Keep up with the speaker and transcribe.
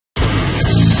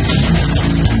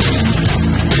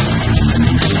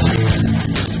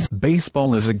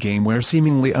baseball is a game where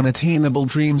seemingly unattainable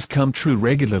dreams come true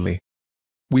regularly.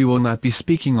 We will not be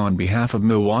speaking on behalf of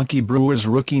Milwaukee Brewers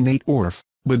rookie Nate Orf,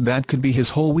 but that could be his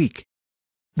whole week.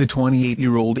 The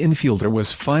 28-year-old infielder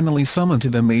was finally summoned to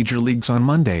the major leagues on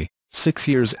Monday, 6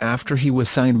 years after he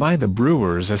was signed by the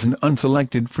Brewers as an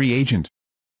unselected free agent.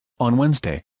 On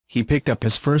Wednesday, he picked up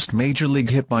his first major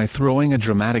league hit by throwing a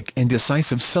dramatic and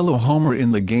decisive solo homer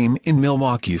in the game in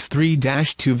Milwaukee's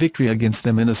 3-2 victory against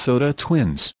the Minnesota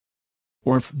Twins.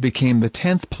 Orf became the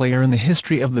 10th player in the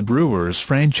history of the Brewers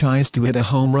franchise to hit a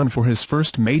home run for his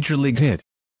first major league hit.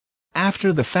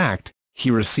 After the fact, he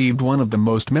received one of the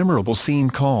most memorable scene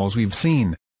calls we've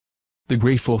seen. The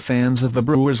grateful fans of the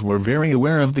Brewers were very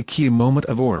aware of the key moment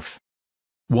of Orf.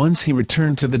 Once he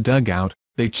returned to the dugout,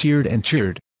 they cheered and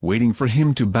cheered, waiting for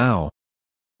him to bow.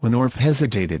 When Orf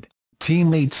hesitated,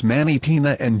 teammates Manny,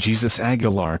 Pina and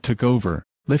Aguilar took over,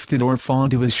 lifted Orf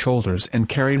onto his shoulders and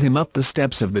carried him up the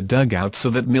steps of the dugout so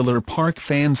that Miller Park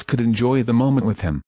fans could enjoy the moment with him.